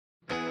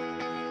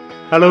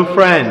Hello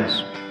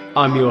friends,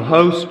 I'm your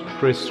host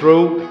Chris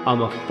Thrall.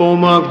 I'm a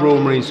former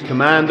Royal Marines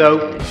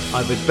Commando.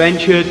 I've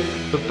adventured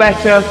for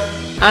better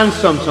and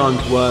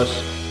sometimes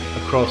worse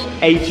across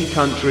 80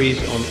 countries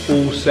on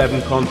all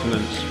 7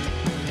 continents.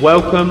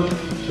 Welcome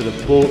to the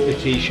Bought the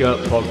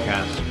T-Shirt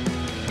podcast.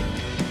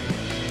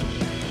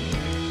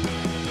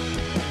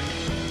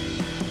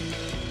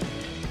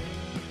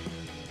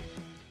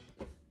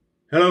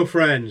 Hello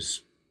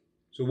friends,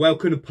 so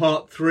welcome to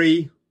part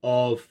 3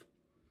 of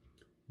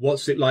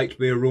What's It Like to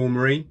Be a Royal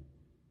Marine.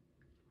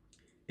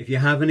 If you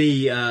have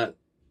any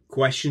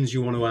questions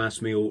you want to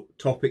ask me or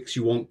topics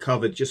you want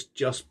covered,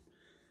 just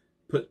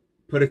put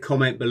a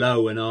comment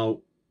below and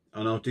I'll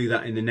do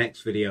that in the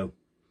next video.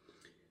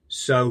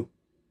 So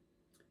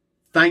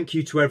thank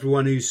you to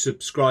everyone who's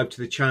subscribed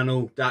to the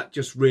channel. That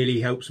just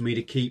really helps me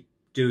to keep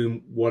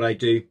doing what I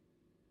do.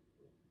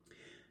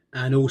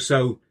 And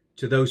also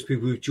to those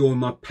people who've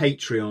joined my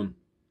Patreon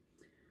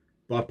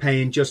by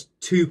paying just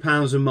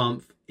 £2 a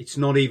month. It's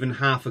not even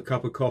half a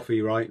cup of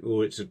coffee, right?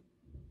 Or it's a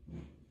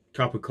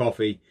cup of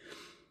coffee.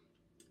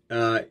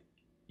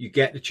 You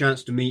get the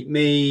chance to meet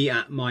me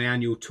at my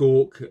annual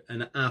talk,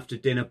 an after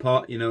dinner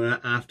party, an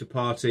after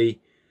party.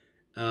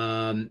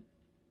 You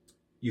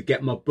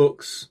get my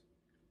books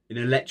in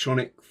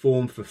electronic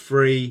form for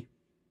free.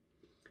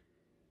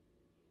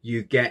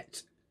 You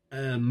get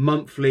a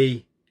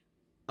monthly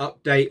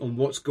update on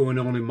what's going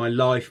on in my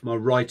life, my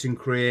writing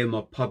career,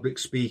 my public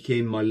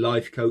speaking, my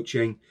life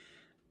coaching,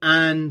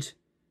 and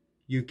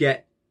you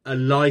get a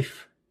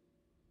life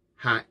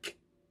hack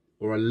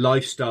or a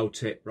lifestyle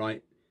tip,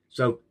 right?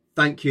 So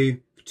thank you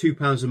for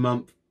 £2 a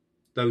month,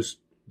 those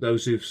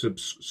who've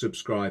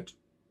subscribed.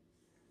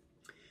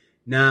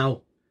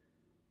 Now,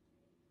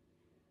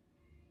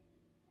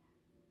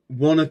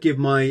 want to give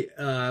my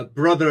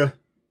brother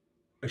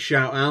a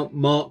shout out,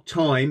 Mark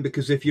Time,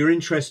 because if you're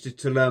interested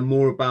to learn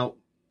more about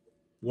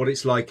what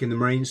it's like in the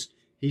Marines,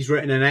 he's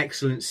written an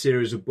excellent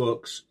series of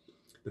books.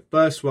 The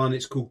first one,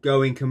 it's called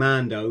Going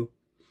Commando.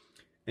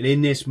 And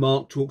in this,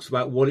 Mark talks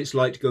about what it's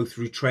like to go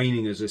through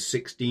training as a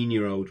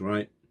 16-year-old,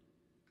 right?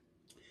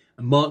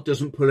 And Mark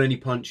doesn't pull any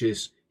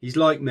punches. He's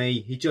like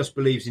me. He just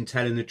believes in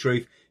telling the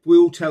truth. If we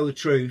all tell the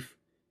truth,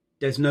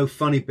 there's no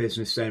funny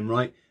business then,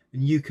 right?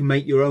 And you can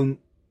make your own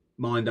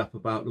mind up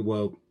about the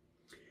world.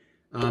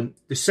 The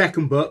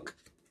second book,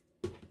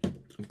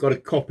 I've got a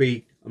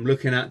copy I'm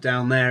looking at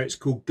down there. It's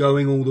called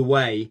Going All the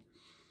Way.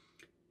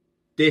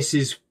 This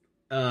is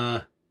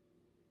kind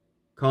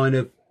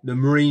of the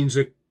Marines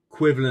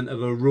equivalent of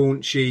a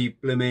raunchy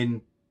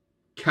blimmin'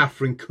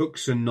 Catherine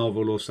Cookson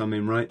novel or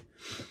something, right?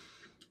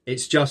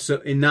 It's just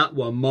that in that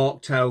one,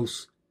 Mark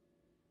tells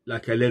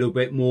like a little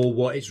bit more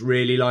what it's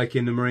really like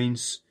in the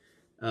Marines.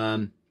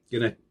 Gonna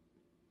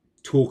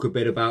talk a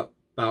bit about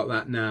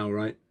that now,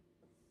 right?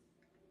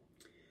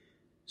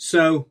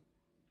 So,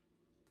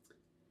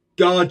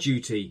 guard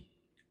duty.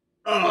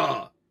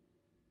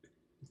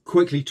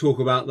 Quickly talk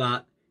about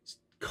that. It's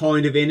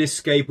kind of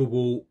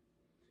inescapable.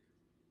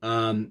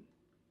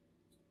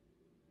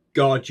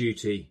 Guard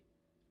duty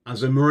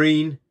as a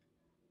Marine,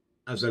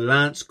 as a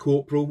Lance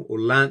Corporal or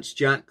Lance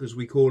Jack as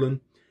we call them,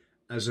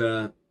 as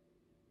a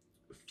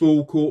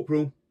full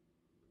corporal,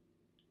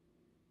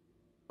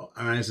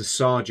 and as a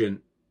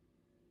sergeant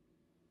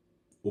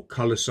or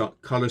colour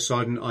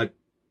sergeant. I'm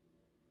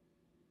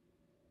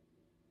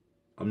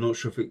not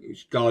sure if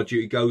it's guard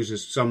duty goes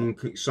as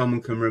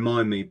someone can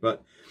remind me,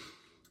 but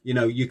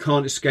you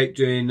can't escape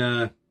doing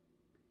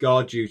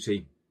guard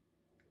duty.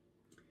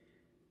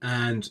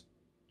 And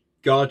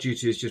guard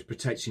duty is just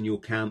protecting your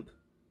camp.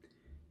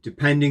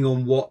 Depending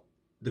on what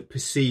the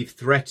perceived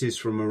threat is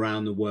from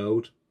around the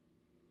world,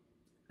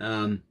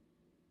 or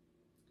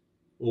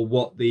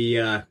what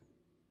the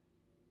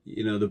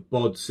the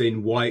bods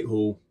in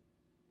Whitehall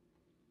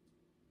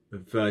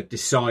have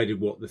decided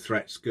what the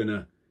threat's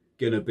gonna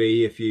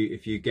be. If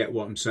you get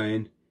what I'm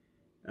saying,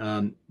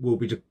 will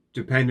be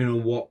depending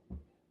on what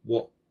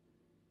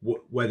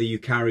whether you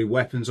carry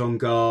weapons on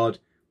guard,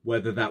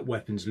 whether that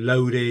weapon's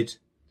loaded,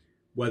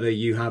 whether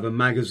you have a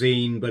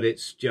magazine but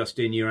it's just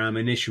in your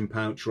ammunition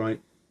pouch,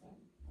 right?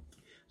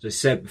 As I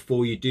said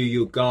before, you do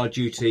your guard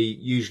duty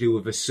usually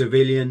with a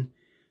civilian.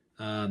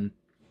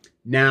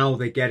 Now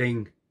they're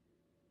getting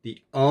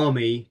the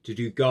army to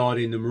do guard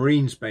in the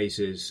Marines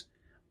bases.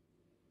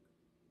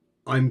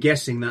 I'm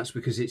guessing that's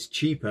because it's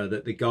cheaper,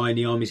 that the guy in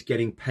the army is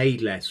getting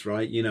paid less,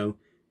 right? Do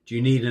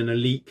you need an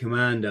elite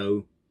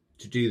commando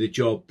to do the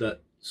job that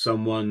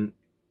someone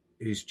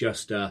who's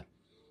just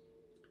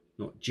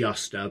not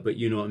just but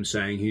you know what I'm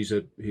saying, who's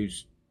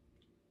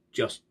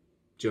just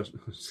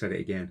said it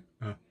again,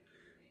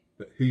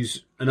 but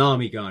who's an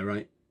army guy,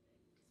 right,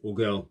 or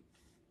girl?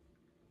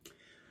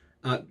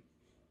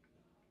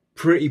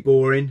 Pretty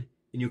boring.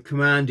 In your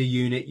commander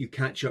unit, you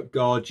catch up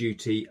guard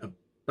duty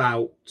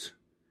about,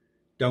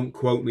 don't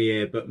quote me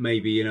here, but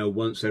maybe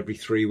once every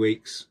 3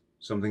 weeks,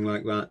 something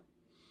like that.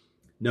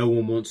 No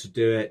one wants to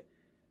do it.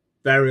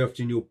 Very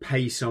often you'll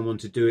pay someone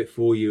to do it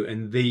for you,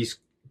 and these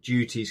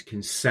duties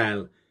can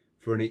sell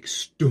for an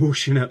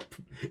extortionate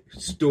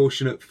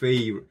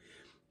fee.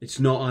 It's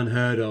not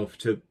unheard of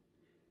to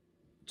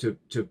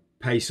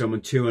pay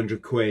someone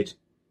 200 quid,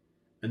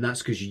 and that's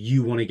because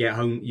you want to get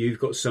home. You've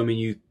got something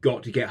you've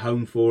got to get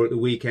home for at the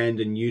weekend,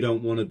 and you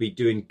don't want to be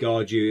doing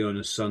guard duty on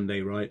a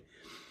Sunday, right?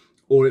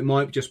 Or it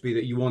might just be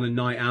that you want a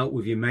night out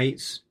with your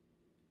mates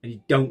and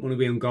you don't want to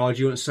be on guard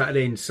duty on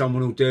Saturday, and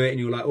someone will do it and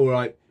you're like, all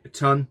right, a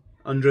ton,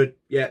 100,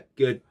 yeah,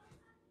 good.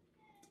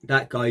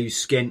 That guy who's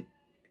skint,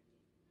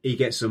 he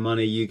gets some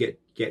money, you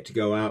get to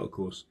go out, of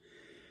course.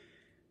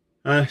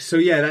 So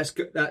yeah,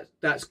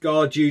 that's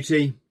guard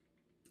duty.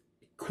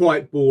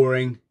 Quite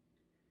boring.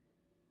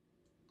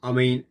 I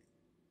mean,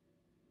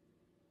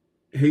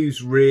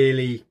 who's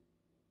really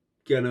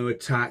going to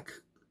attack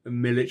a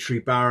military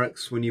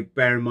barracks when you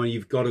bear in mind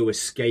you've got to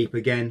escape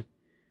again?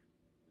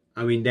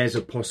 I mean, there's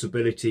a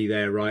possibility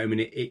there, right? I mean,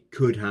 it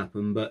could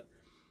happen, but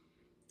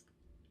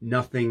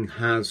nothing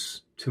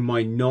has, to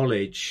my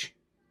knowledge,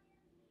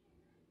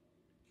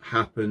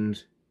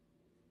 happened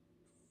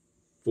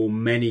for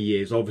many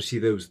years. Obviously,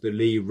 there was the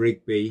Lee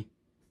Rigby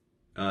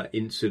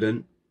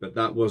incident, but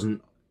that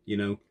wasn't, you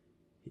know,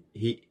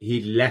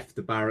 he left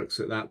the barracks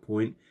at that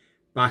point.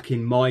 Back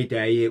in my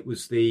day, it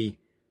was the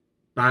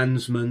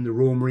bandsmen, the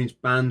Royal Marines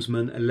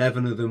bandsmen.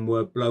 11 of them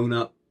were blown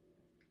up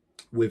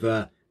with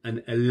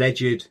an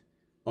alleged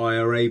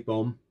IRA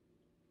bomb.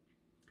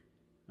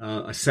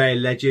 I say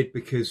alleged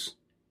because,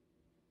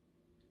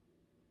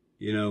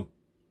 you know,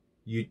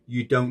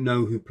 you don't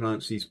know who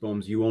plants these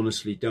bombs. You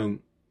honestly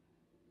don't.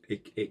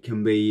 It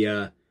can be,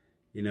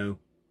 you know,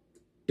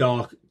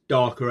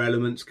 darker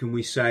elements, can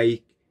we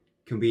say?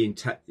 Can be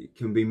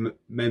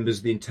members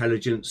of the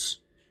intelligence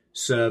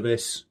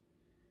service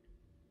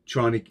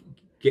trying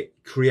to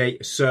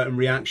create a certain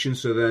reaction,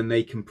 so then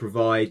they can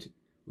provide,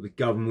 the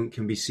government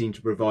can be seen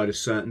to provide a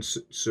certain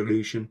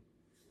solution.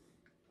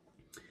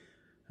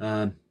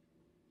 I'm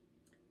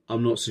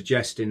not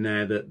suggesting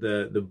there that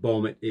the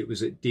bomb it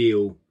was at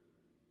Deal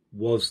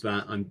was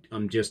that.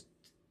 I'm just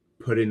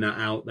putting that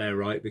out there,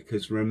 right?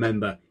 Because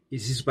remember,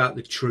 this is about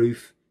the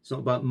truth. It's not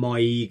about my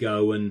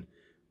ego and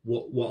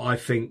what I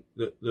think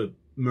that the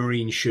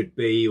Marine should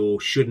be or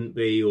shouldn't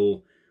be,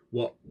 or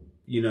what,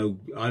 you know,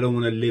 I don't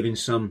want to live in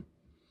some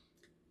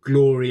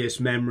glorious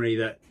memory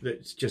that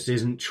just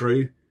isn't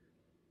true.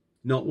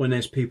 Not when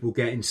there's people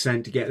getting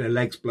sent to get their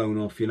legs blown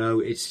off, you know.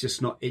 It's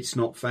just not, it's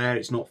not fair.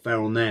 It's not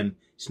fair on them.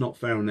 It's not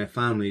fair on their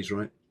families,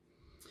 right?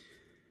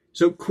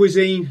 So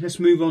cuisine, let's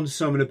move on to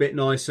something a bit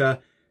nicer.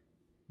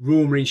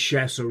 Royal Marine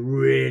chefs are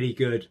really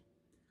good.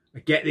 I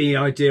get the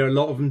idea a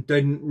lot of them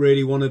didn't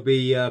really want to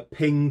be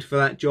pinged for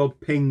that job.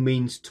 Ping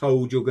means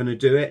told you're going to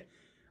do it.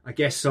 I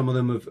guess some of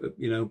them have,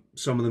 you know,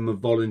 some of them have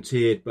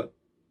volunteered, but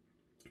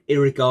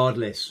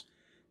irregardless,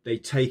 they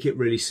take it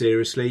really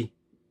seriously,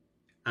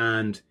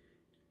 and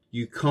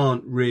you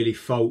can't really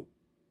fault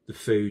the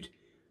food.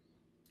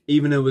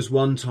 Even there was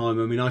one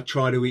time, I mean, I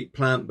try to eat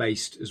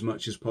plant-based as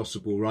much as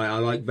possible, right? I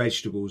like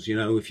vegetables, you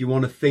know. If you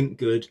want to think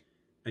good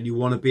and you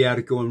want to be able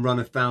to go and run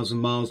 1,000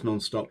 miles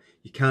non-stop,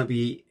 you can't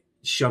be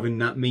shoving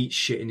that meat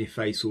shit in your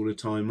face all the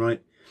time,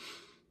 right?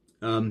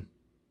 And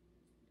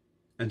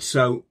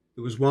so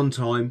there was one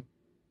time,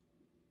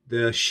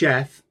 the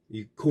chef,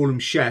 you call him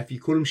chef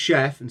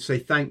and say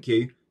thank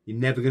you, you're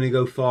never going to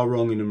go far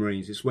wrong in the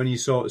Marines. It's when you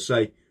sort of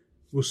say,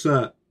 what's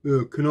that?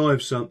 Can I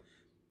have some?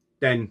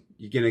 Then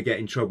you're going to get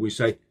in trouble. You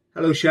say,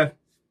 hello, chef.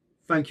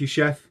 Thank you,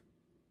 chef.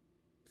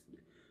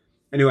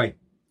 Anyway,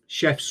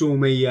 chef saw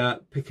me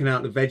picking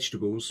out the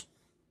vegetables.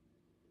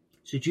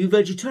 He said, you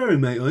vegetarian,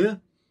 mate, are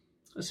you?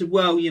 I said,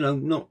 well, you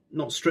know,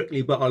 not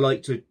strictly, but I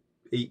like to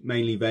eat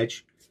mainly veg.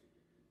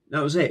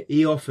 That was it.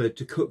 He offered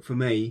to cook for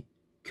me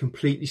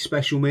completely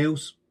special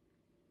meals,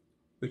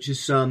 which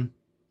is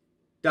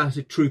that's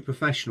a true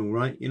professional,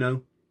 right? You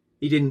know,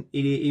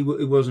 he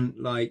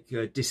wasn't like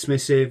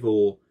dismissive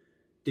or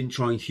didn't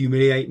try and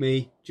humiliate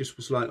me. Just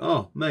was like,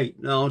 oh, mate,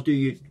 no, I'll do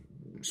you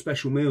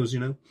special meals,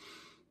 you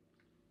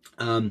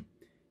know.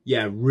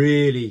 Yeah,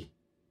 really,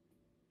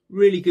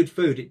 really good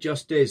food. It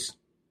just is.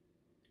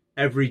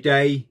 Every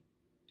day,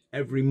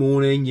 every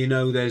morning, you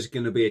know, there's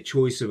going to be a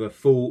choice of a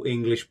full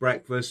English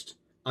breakfast.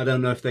 I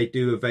don't know if they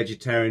do a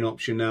vegetarian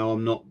option now.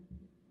 I'm not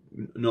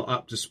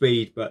up to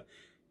speed, but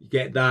you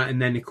get that, and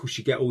then of course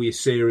you get all your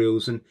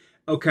cereals. And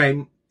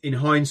okay, in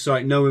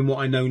hindsight, knowing what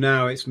I know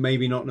now, it's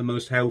maybe not the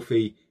most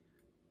healthy,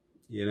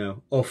 you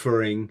know,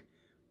 offering.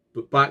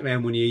 But back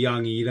then, when you're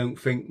young, you don't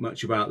think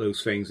much about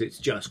those things. It's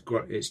just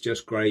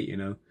great, you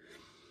know.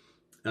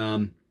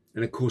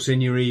 And of course,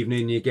 in your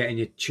evening, you're getting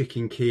your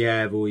chicken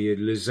Kiev or your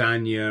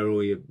lasagna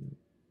or your,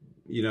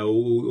 you know,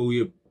 all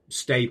your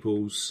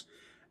staples,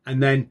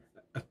 and then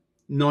a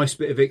nice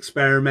bit of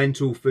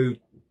experimental food,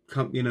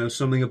 you know,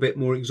 something a bit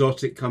more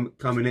exotic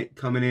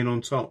coming in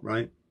on top,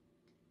 right?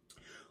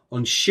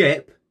 On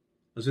ship,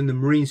 I was in the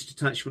Marines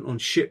detachment on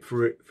ship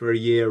for a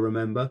year.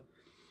 Remember,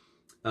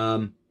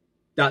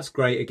 that's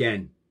great.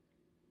 Again,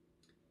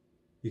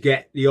 you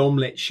get the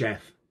omelette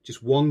chef,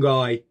 just one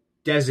guy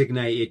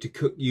designated to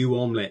cook you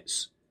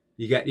omelettes.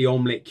 You get the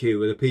omelette queue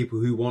with the people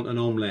who want an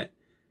omelette,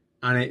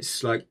 and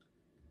it's like,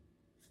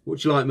 what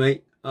do you like,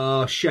 mate?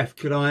 Chef,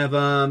 could I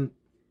have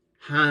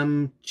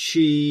ham,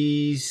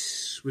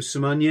 cheese with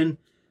some onion,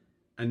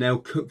 and they'll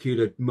cook you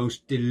the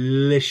most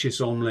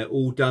delicious omelette,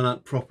 all done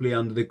up properly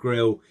under the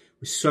grill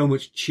with so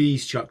much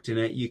cheese chucked in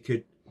it. You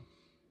could,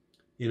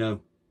 you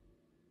know,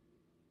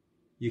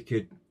 you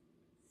could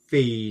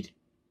feed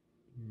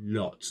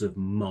lots of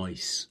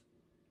mice.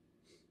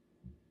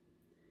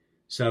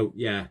 So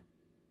yeah,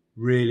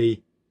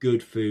 really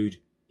good food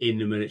in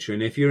the military.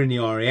 And if you're in the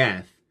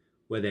RAF,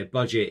 where their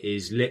budget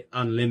is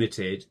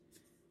unlimited,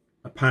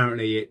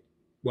 apparently it,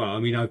 well, I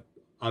mean, I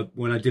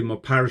when I did my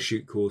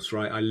parachute course,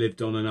 right, I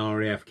lived on an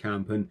RAF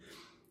camp, and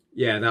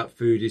yeah, that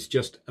food is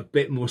just a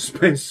bit more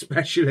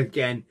special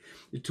again.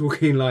 You're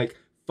talking like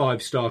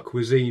 5-star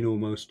cuisine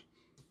almost.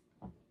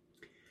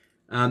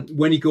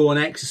 When you go on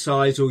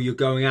exercise or you're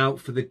going out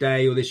for the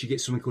day or this, you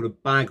get something called a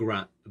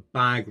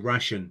bag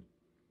ration.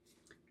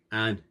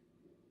 And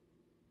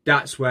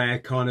that's where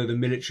kind of the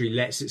military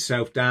lets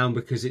itself down,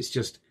 because it's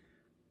just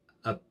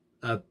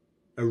a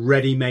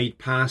ready-made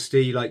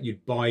pasty like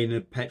you'd buy in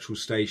a petrol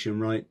station,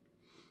 right?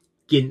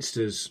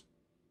 Ginsters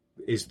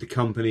is the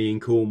company in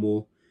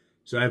Cornwall.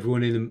 So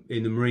everyone in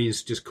the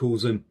Marines just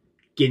calls them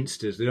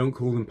Ginsters. They don't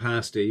call them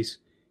pasties.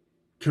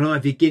 Can I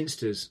have your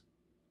Ginsters?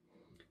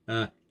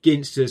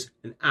 Ginsters,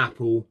 an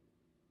apple,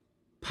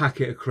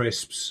 packet of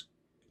crisps,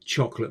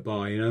 chocolate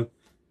bar, you know?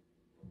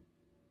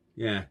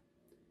 Yeah.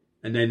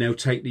 And then they'll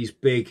take these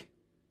big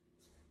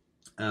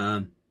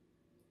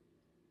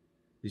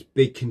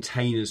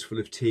containers full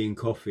of tea and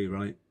coffee,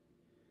 right?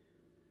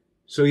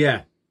 So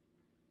yeah.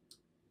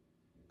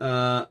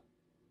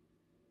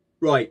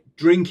 Right,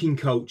 drinking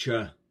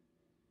culture.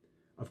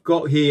 I've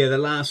got here the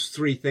last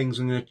 3 things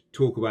I'm going to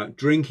talk about: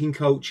 drinking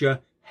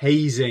culture,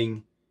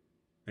 hazing,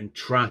 and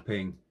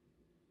trapping.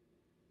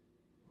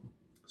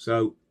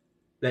 So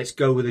let's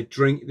go with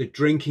the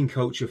drinking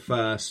culture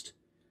first.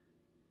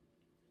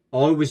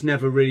 I was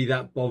never really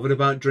that bothered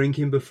about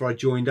drinking before I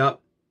joined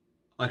up.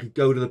 I could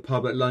go to the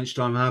pub at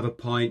lunchtime, have a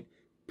pint,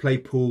 play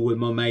pool with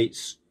my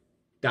mates.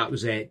 That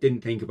was it.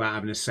 Didn't think about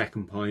having a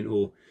second pint.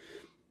 Or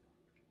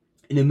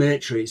in the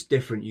military, it's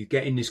different. You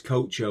get in this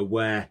culture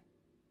where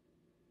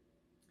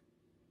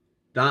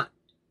that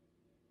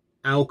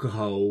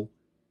alcohol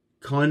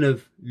kind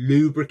of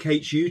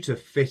lubricates you to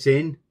fit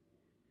in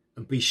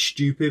and be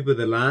stupid with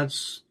the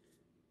lads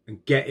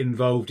and get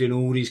involved in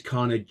all these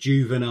kind of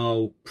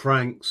juvenile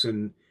pranks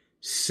and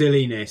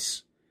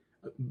silliness.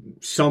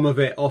 Some of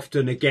it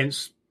often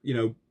against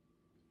the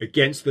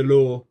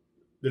law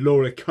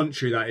of the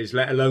country, that is,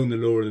 let alone the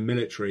law of the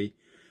military.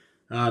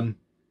 And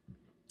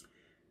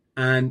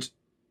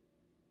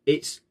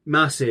it's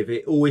massive.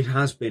 It always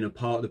has been a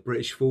part of the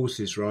British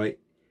forces, right?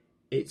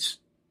 It's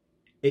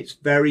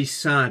very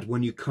sad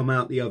when you come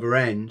out the other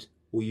end,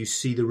 or you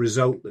see the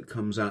result that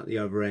comes out the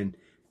other end,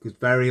 because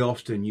very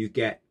often you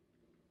get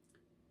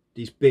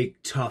these big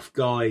tough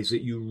guys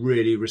that you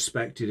really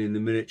respected in the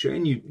military,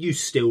 and you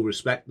still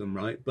respect them,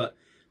 right? But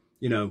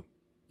you know,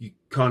 you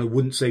kind of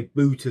wouldn't say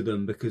boo to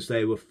them because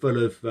they were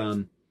full of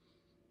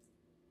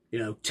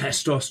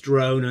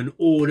testosterone and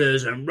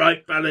orders, and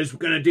right fellas, we're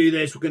going to do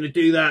this, we're going to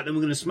do that, then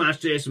we're going to smash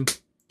this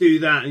and do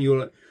that, and you're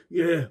like,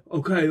 yeah,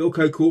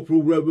 okay,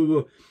 corporal, blah, blah,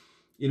 blah.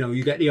 You know,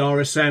 you get the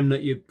RSM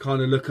that you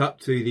kind of look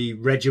up to, the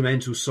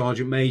regimental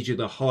sergeant major,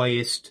 the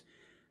highest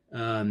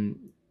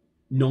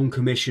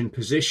non-commissioned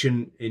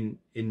position in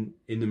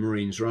the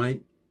Marines,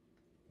 right?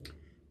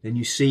 Then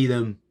you see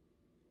them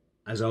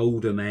as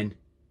older men,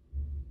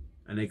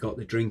 and they got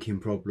the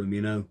drinking problem,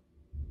 you know,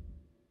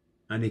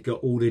 and they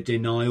got all the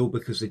denial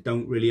because they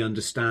don't really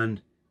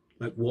understand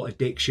like what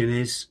addiction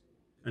is.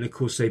 And of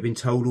course they've been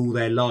told all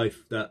their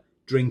life that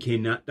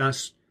drinking, that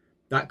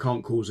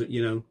can't cause it,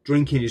 you know.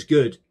 Drinking is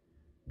good.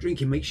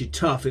 Drinking makes you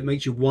tough. It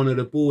makes you one of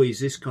the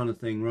boys, this kind of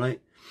thing,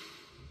 right?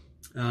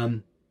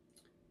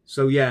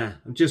 So yeah,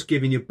 I'm just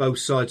giving you both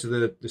sides of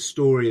the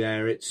story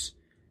there.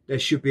 There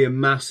should be a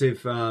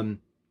massive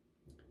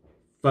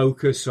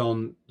focus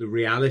on the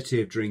reality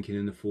of drinking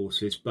in the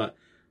forces, but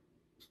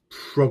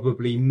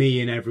probably me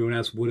and everyone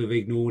else would have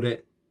ignored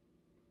it.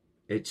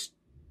 It's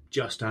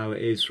just how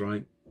it is,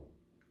 right?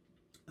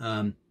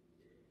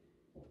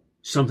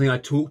 Something I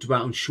talked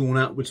about on Sean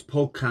Atwood's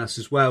podcast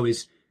as well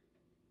is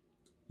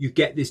you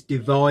get this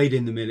divide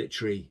in the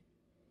military.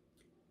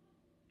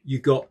 You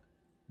got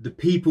the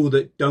people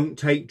that don't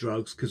take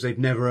drugs because they've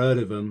never heard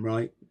of them,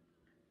 right?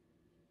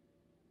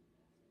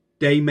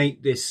 They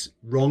make this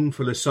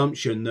wrongful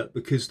assumption that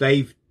because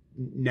they've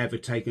never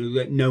taken it,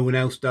 that no one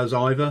else does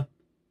either.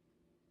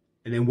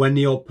 And then when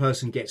the odd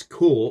person gets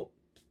caught,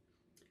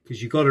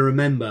 because you've got to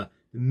remember,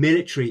 the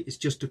military is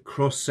just a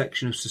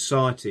cross-section of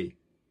society.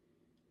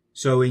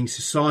 So in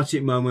society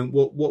at the moment,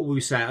 what would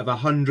we say, out of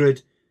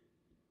 100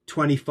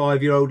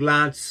 25-year-old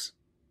lads,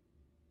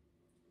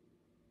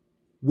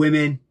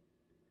 women,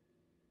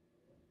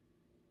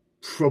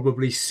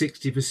 probably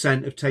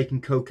 60% have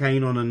taken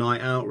cocaine on a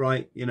night out,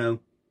 right? You know,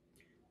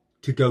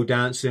 to go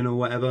dancing or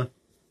whatever.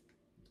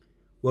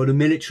 Well, the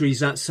military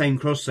is that same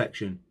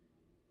cross-section.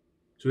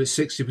 So it's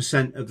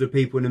 60% of the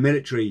people in the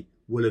military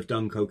will have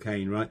done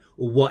cocaine, right?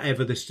 Or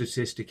whatever the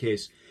statistic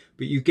is.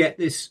 But you get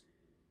this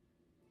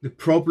the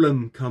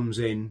problem comes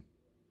in,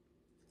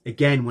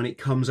 again, when it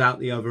comes out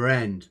the other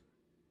end.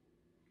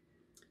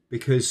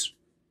 Because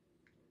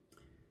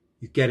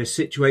you get a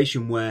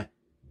situation where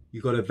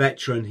you've got a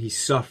veteran,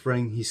 he's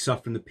suffering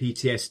the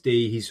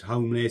PTSD, he's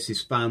homeless,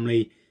 his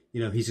family,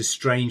 you know, he's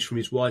estranged from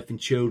his wife and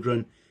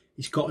children.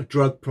 He's got a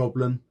drug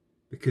problem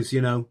because,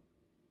 you know,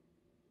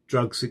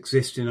 drugs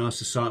exist in our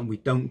society and we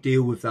don't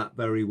deal with that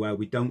very well.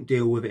 We don't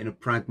deal with it in a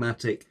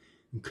pragmatic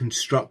and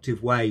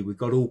constructive way. We've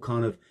got all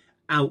kind of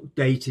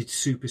outdated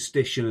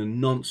superstition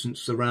and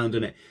nonsense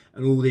surrounding it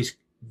and all these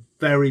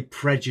very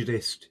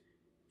prejudiced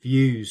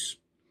views.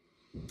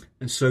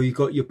 And so you've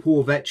got your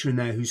poor veteran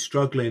there who's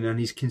struggling and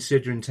he's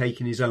considering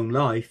taking his own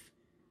life.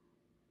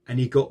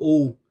 And you've got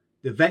all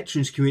the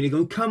veterans community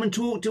going, come and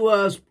talk to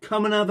us,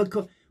 come and have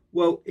a...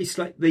 Well, it's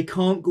like they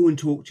can't go and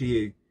talk to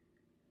you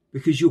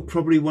because you're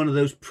probably one of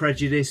those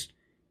prejudiced,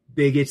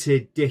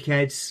 bigoted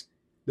dickheads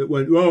that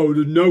went, oh,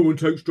 no one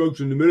takes drugs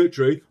in the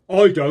military.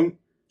 I don't,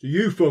 so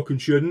you fucking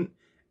shouldn't.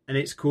 And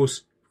it's, of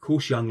course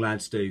young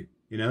lads do,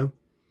 you know.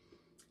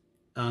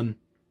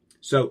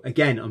 So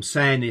again, I'm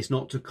saying this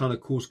not to kind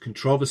of cause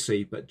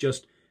controversy, but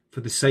just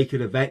for the sake of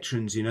the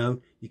veterans, you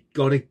know, you've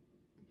got to,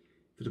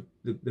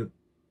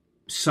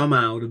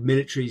 somehow the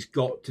military's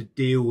got to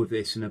deal with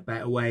this in a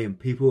better way, and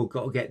people have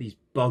got to get these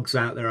bugs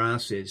out their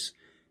asses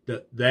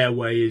that their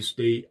way is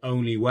the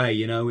only way,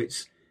 you know.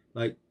 It's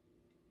like,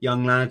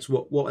 young lads,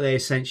 what are they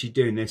essentially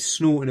doing? They're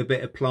snorting a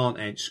bit of plant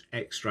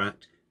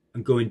extract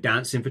and going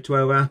dancing for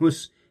 12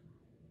 hours.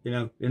 You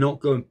know, they're not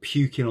going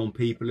puking on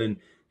people and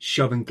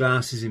shoving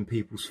glasses in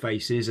people's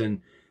faces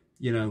and,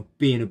 you know,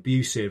 being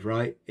abusive,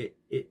 right?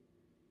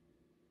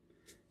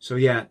 So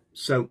yeah,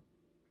 so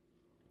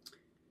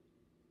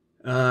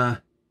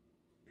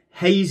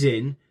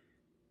hazing,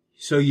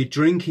 so your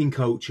drinking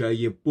culture,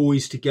 your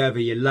boys together,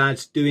 your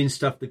lads doing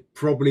stuff they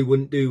probably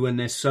wouldn't do when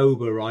they're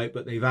sober, right?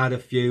 But they've had a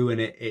few, and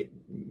it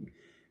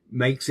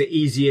makes it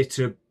easier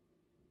to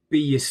be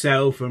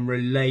yourself and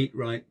relate,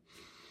 right?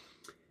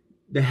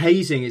 The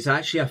hazing is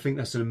actually, I think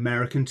that's an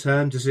American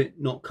term. Does it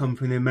not come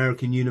from the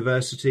American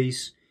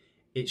universities?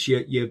 It's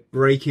you're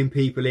breaking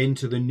people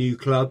into the new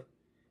club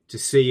to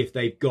see if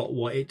they've got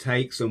what it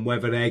takes and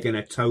whether they're going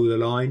to toe the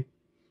line.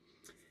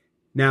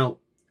 Now,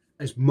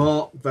 as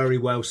Mark very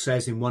well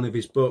says in one of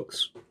his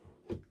books,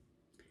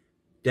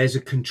 there's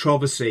a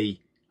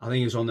controversy. I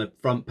think it was on the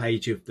front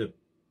page of the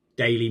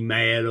Daily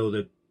Mail or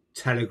the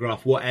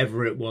Telegraph,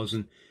 whatever it was.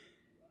 And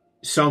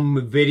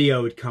some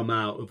video had come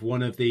out of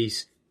one of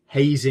these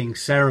hazing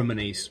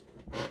ceremonies.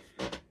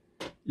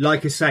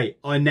 Like I say,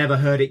 I never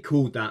heard it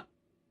called that.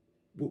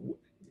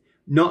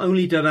 Not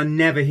only did I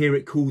never hear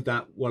it called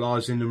that while I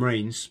was in the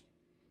Marines,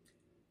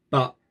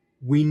 but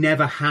we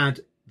never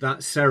had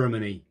that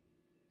ceremony.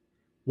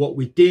 What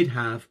we did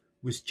have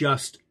was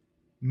just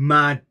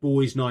mad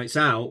boys' nights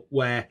out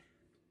where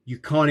you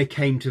kind of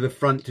came to the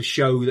front to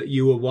show that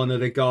you were one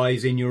of the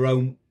guys in your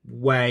own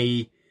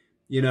way.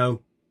 You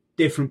know,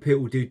 different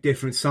people do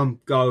different. Some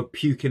go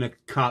puke in a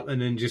cup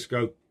and then just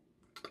go,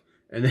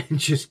 and then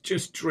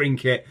just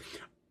drink it.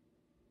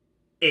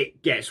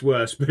 It gets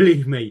worse,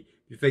 believe me.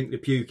 If you think the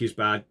puke is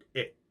bad,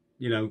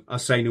 you know, I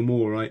say no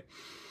more, right?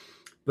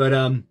 But,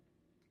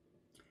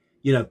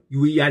 you know,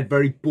 we had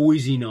very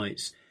boysy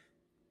nights.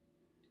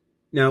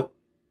 Now,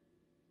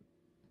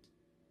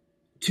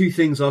 two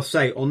things I'll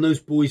say. On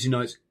those boysy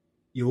nights,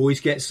 you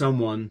always get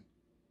someone,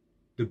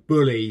 the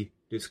bully,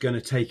 that's going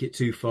to take it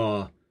too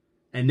far.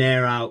 And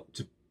they're out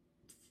to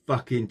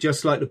fucking,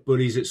 just like the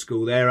bullies at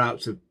school, they're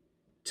out to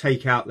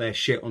take out their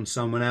shit on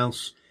someone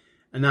else.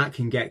 And that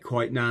can get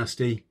quite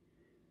nasty.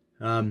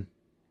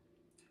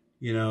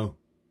 You know,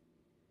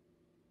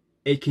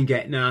 it can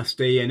get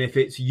nasty. And if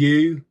it's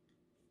you've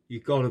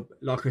got to,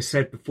 like I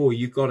said before,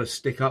 you've got to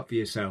stick up for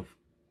yourself,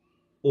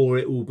 or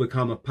it will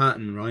become a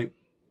pattern, right?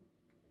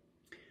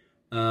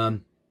 They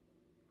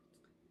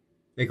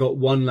got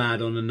one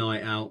lad on a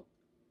night out,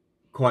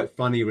 quite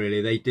funny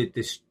really. They did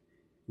this,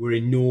 we're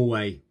in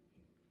Norway,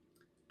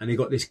 and they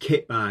got this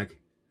kit bag,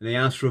 and they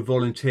asked for a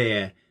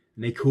volunteer,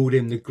 and they called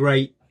him the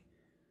great,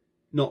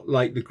 not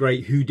like the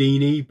great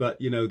Houdini,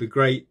 but, you know, the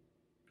great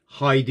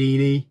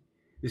Hidini.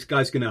 This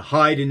guy's going to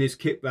hide in his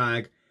kit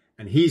bag,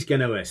 and he's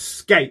going to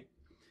escape.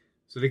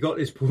 So they got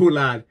this poor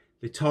lad,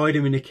 they tied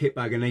him in a kit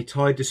bag, and they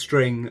tied the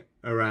string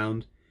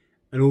around,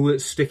 and all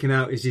that's sticking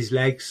out is his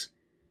legs,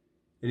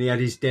 and he had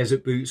his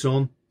desert boots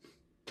on.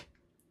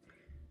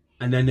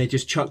 And then they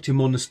just chucked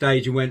him on the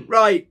stage and went,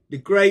 right, the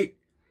great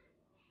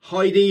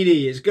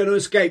Hidini is going to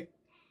escape.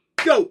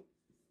 Go!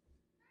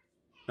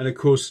 And of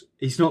course,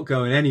 he's not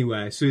going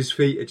anywhere. So his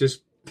feet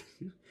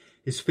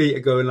are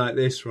going like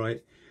this,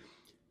 right?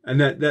 And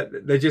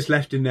they just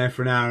left him there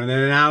for an hour. And then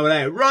an hour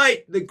later,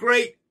 right, the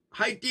great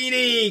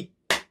Hidini,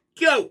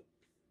 go!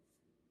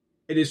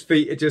 And his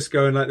feet are just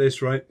going like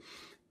this, right?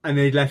 And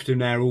they left him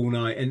there all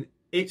night. And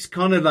it's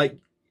kind of like,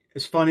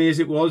 as funny as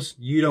it was,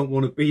 you don't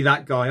want to be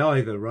that guy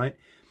either, right?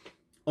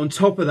 On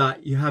top of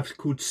that, you have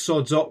called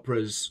sods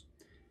operas.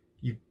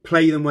 You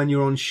play them when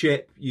you're on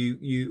ship,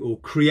 or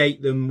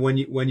create them when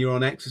you're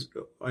on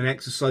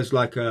exercise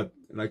like a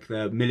like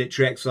the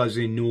military exercises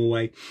in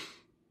Norway.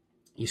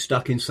 You're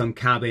stuck in some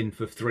cabin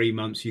for 3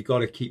 months. You've got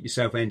to keep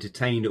yourself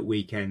entertained at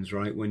weekends,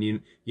 right? When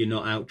you're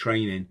not out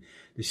training.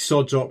 The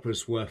Sods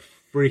operas were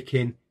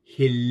freaking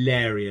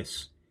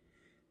hilarious.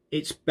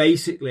 It's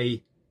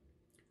basically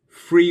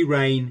free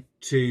reign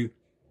to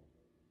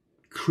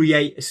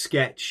create a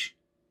sketch,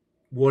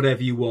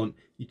 whatever you want.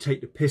 You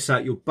take the piss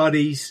out your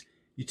buddies,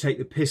 you take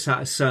the piss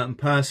out a certain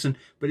person,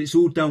 but it's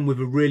all done with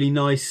a really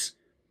nice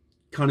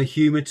kind of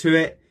humour to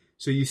it.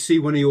 So you see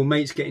one of your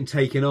mates getting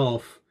taken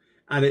off,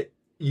 and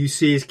you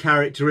see his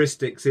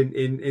characteristics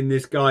in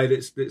this guy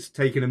that's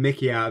taking a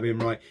mickey out of him,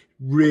 right?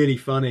 Really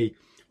funny.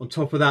 On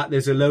top of that,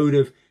 there's a load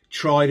of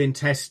tried and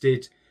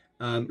tested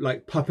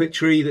like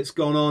puppetry that's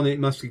gone on. It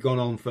must have gone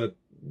on for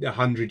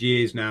 100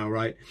 years now,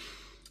 right?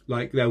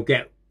 Like they'll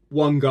get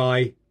one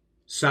guy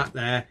sat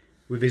there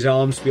with his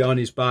arms behind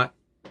his back.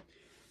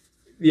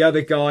 The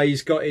other guy,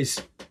 he's got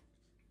his,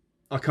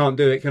 I can't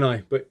do it, can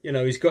I? But, you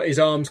know, he's got his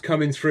arms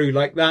coming through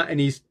like that, and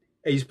he's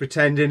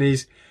pretending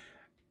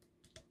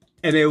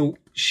and he'll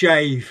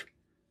shave.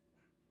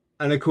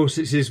 And of course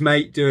it's his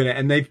mate doing it,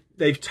 and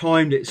they've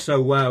timed it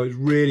so well. It's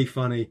really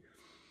funny.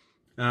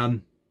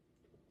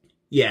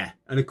 Yeah,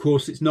 and of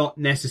course it's not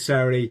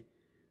necessarily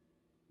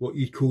what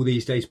you'd call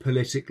these days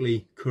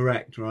politically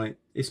correct, right?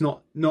 It's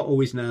not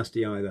always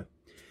nasty either.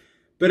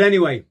 But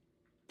anyway,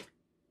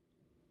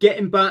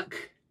 getting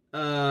back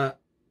to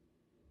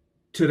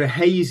the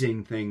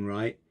hazing thing,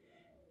 right?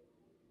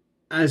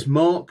 As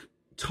Mark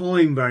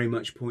Time very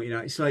much pointed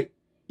out, it's like,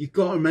 you've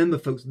got to remember,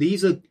 folks,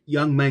 these are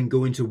young men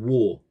going to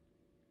war,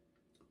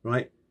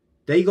 right?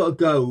 They got to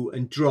go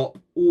and drop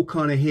all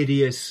kind of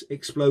hideous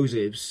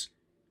explosives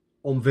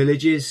on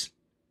villages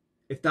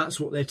if that's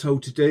what they're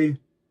told to do.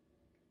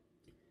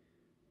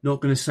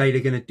 Not going to say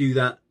they're going to do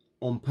that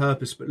on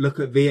purpose, but look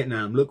at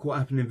Vietnam. Look what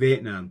happened in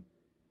Vietnam.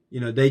 You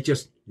know, they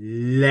just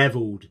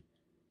leveled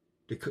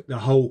the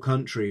whole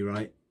country,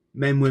 right?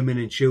 Men, women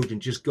and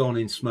children just gone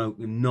in smoke,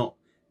 and not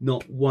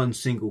one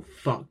single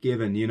fuck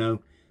given, you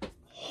know.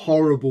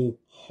 Horrible,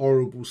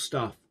 horrible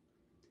stuff.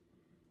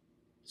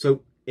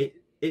 So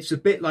it's a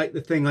bit like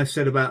the thing I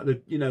said about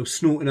the, you know,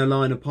 snorting a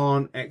line of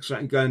palm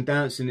extract and going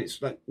dancing.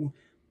 It's like,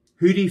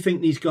 who do you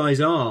think these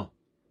guys are?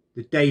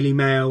 The Daily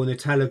Mail and the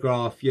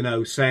Telegraph, you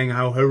know, saying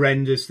how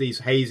horrendous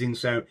these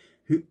hazings are.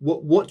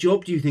 What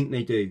job do you think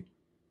they do?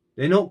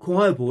 They're not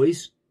choir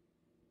boys.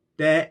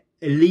 They're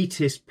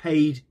elitist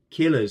paid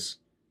killers.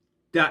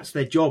 That's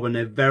their job, and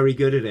they're very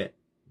good at it.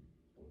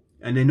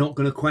 And they're not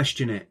going to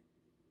question it.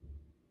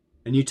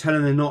 And you tell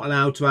them they're not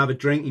allowed to have a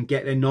drink and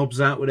get their knobs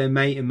out with their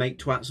mate and make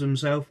twats of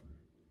themselves?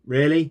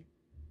 Really?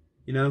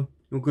 You know,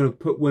 you're not going to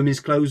put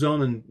women's clothes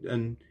on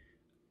and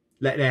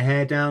let their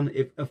hair down?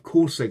 Of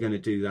course they're going to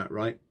do that,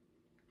 right?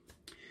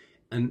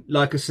 And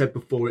like I said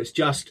before, it's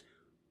just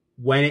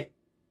when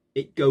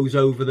it goes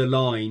over the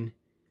line,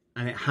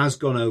 and it has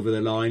gone over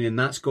the line, and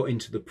that's got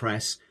into the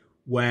press,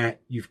 where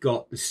you've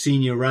got the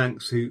senior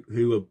ranks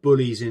who are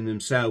bullies in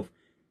themselves,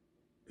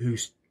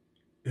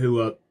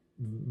 who are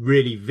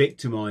really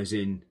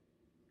victimizing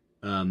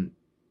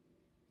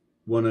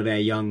one of their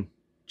young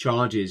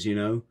charges, you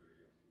know.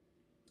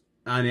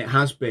 And it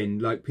has been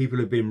like people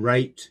have been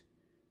raped,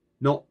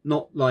 not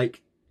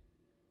like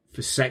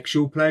for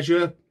sexual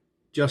pleasure,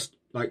 just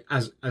like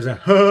as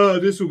a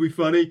this will be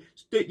funny.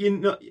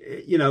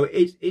 You know,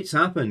 it's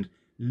happened.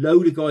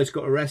 Load of guys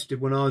got arrested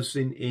when I was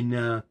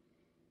in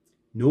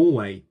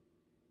Norway,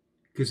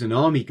 because an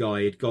army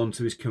guy had gone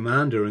to his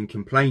commander and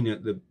complained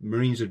that the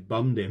Marines had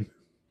bummed him.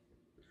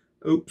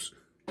 Oops,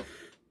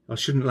 I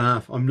shouldn't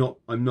laugh. I'm not.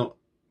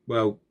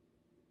 Well,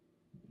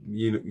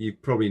 you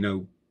probably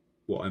know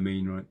what I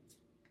mean, right?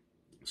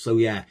 So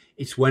yeah,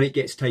 it's when it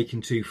gets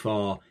taken too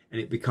far and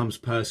it becomes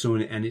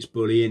personal and it's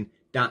bullying.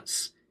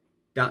 That's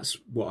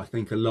what I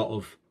think a lot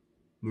of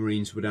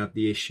Marines would have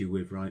the issue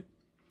with, right?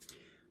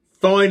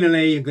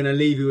 Finally, I'm going to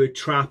leave you with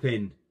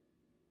trapping.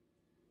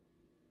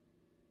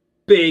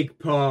 Big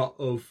part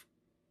of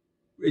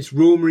it's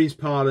Royal Marines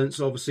parlance,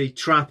 obviously.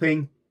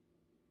 Trapping.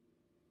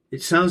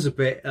 It sounds a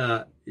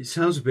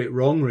bit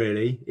wrong,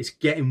 really. It's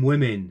getting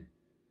women,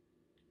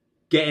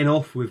 getting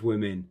off with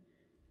women.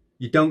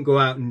 You don't go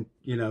out and,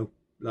 you know,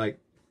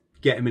 like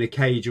get them in a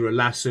cage or a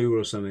lasso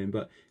or something,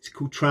 but it's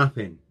called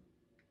trapping.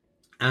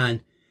 And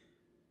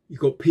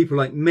you've got people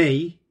like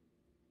me,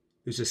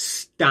 who's a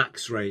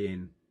Stax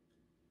rating.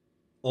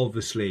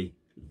 Obviously,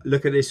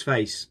 look at this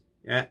face.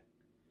 Yeah,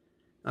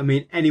 I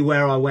mean,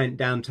 anywhere I went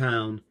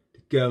downtown,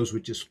 the girls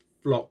would just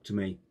flock to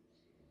me.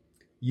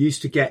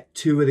 Used to get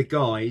 2 of the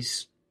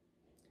guys,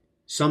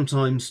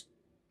 sometimes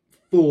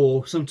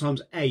 4,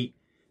 sometimes 8,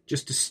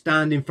 just to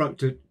stand in front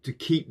to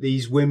keep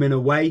these women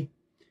away.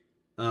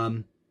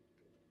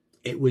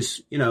 It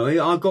was, you know,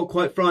 I got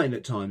quite frightened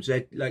at times.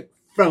 They're like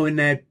throwing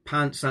their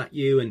pants at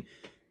you and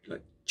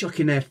like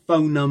chucking their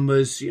phone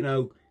numbers, you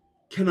know,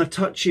 can I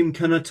touch him?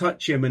 Can I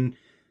touch him? And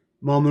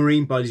my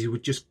Marine buddies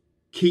would just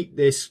keep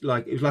this,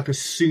 like, it was like a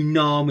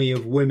tsunami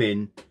of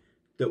women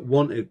that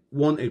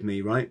wanted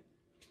me, right?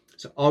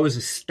 So I was a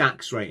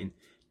Stax rating.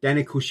 Then,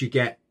 of course, you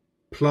get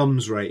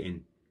Plums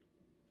rating.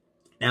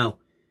 Now,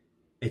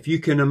 if you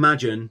can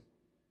imagine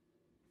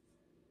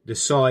the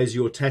size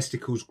your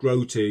testicles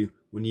grow to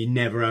when you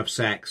never have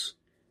sex,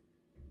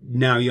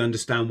 now you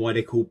understand why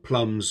they're called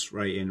plums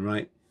rating,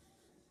 right?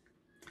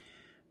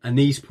 And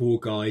these poor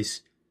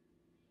guys,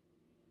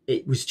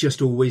 it was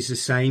just always the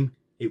same.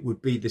 It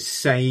would be the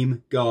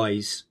same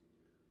guys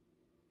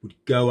would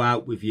go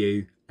out with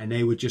you and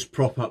they would just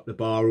prop up the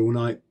bar all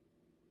night.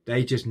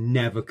 They just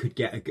never could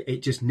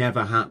it just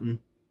never happened.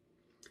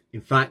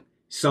 In fact,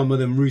 some of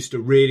them used to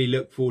really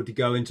look forward to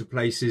going to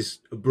places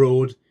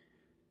abroad.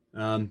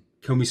 Can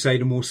we say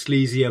the more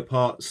sleazier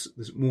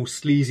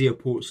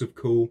ports of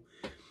call?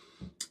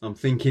 I'm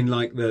thinking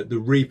like the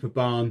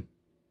Reeperbahn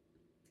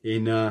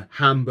in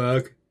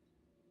Hamburg.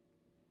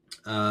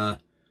 Yeah,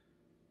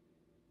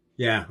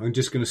 I'm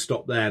just going to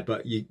stop there,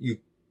 but you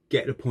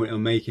get the point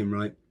I'm making,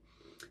 right?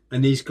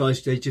 And these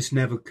guys, they just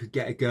never could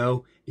get a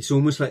girl. It's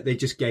almost like they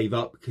just gave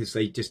up because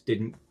they just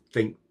didn't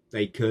think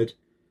they could.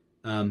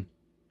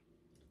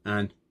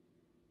 And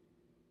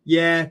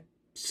yeah,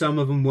 some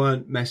of them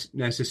weren't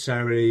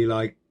necessarily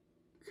like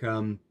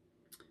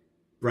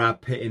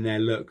Brad Pitt in their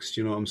looks. Do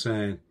you know what I'm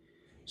saying?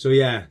 So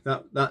yeah,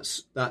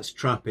 that's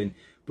trapping.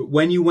 But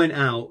when you went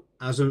out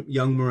as a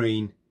young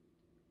Marine,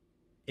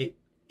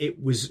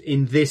 it was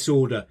in this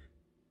order.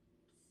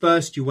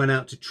 First, you went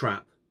out to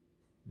trap.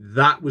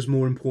 That was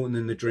more important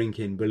than the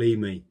drinking, believe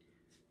me.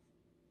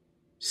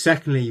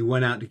 Secondly, you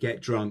went out to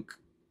get drunk,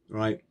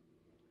 right?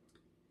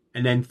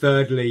 And then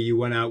thirdly, you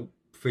went out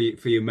for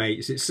your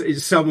mates.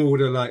 It's some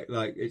order like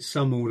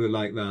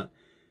that.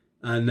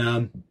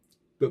 And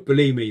but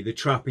believe me, the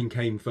trapping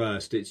came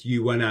first. It's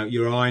you went out,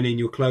 you're ironing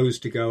your clothes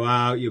to go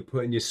out, you're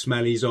putting your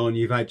smellies on,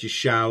 you've had your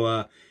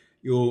shower,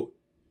 you're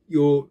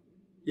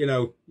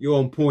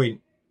on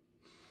point.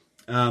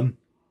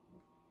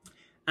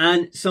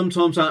 And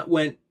sometimes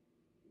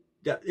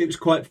it was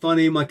quite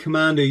funny in my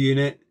commando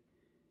unit.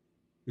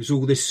 There's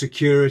all this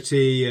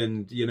security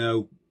and,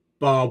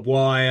 barbed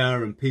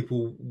wire and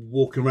people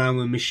walking around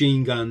with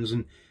machine guns.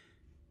 And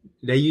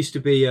there used to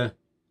be a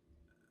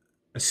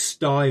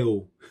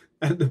style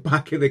at the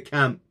back of the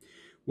camp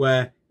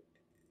where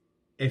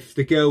if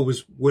the girl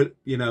was,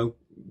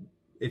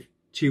 if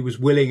she was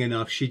willing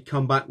enough, she'd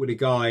come back with a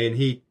guy and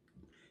he'd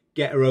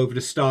get her over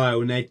the stile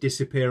and they'd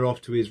disappear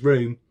off to his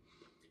room.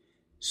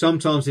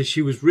 Sometimes if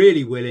she was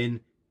really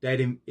willing,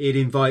 he'd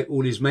invite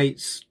all his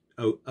mates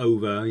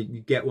over. You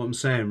get what I'm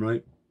saying,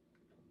 right?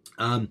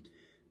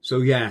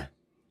 So yeah.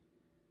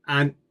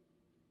 And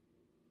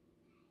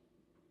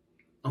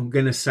I'm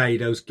going to say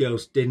those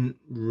girls didn't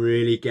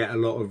really get a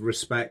lot of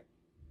respect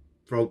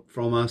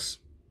from us.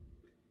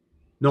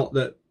 Not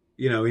that,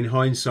 in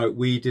hindsight,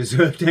 we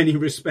deserved any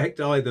respect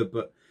either,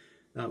 but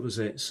that was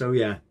it. So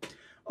yeah.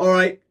 All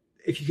right.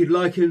 If you could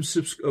like and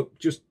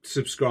just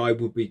subscribe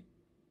would be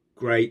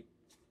great.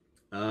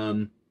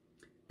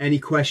 Any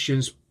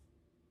questions,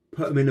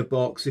 put them in a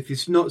box. If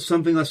it's not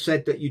something I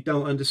said that you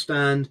don't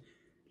understand,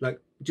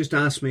 just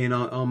ask me and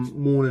I'm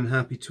more than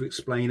happy to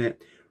explain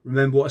it.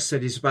 Remember what I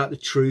said is about the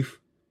truth.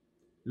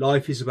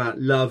 Life is about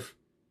love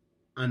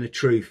and the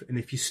truth. And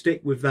if you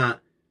stick with that,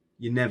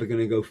 you're never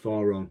going to go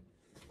far wrong.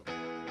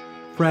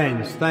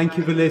 Friends, thank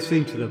you for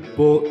listening to the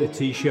Bought the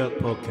T-Shirt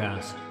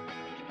podcast.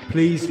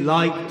 Please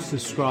like,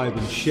 subscribe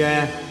and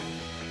share.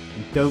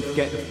 And don't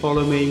forget to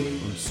follow me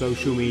on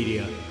social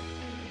media.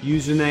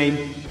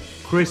 Username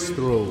Chris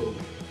Thrall.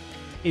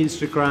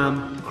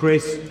 Instagram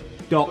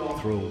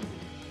Chris.Thrall.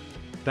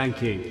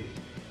 Thank you.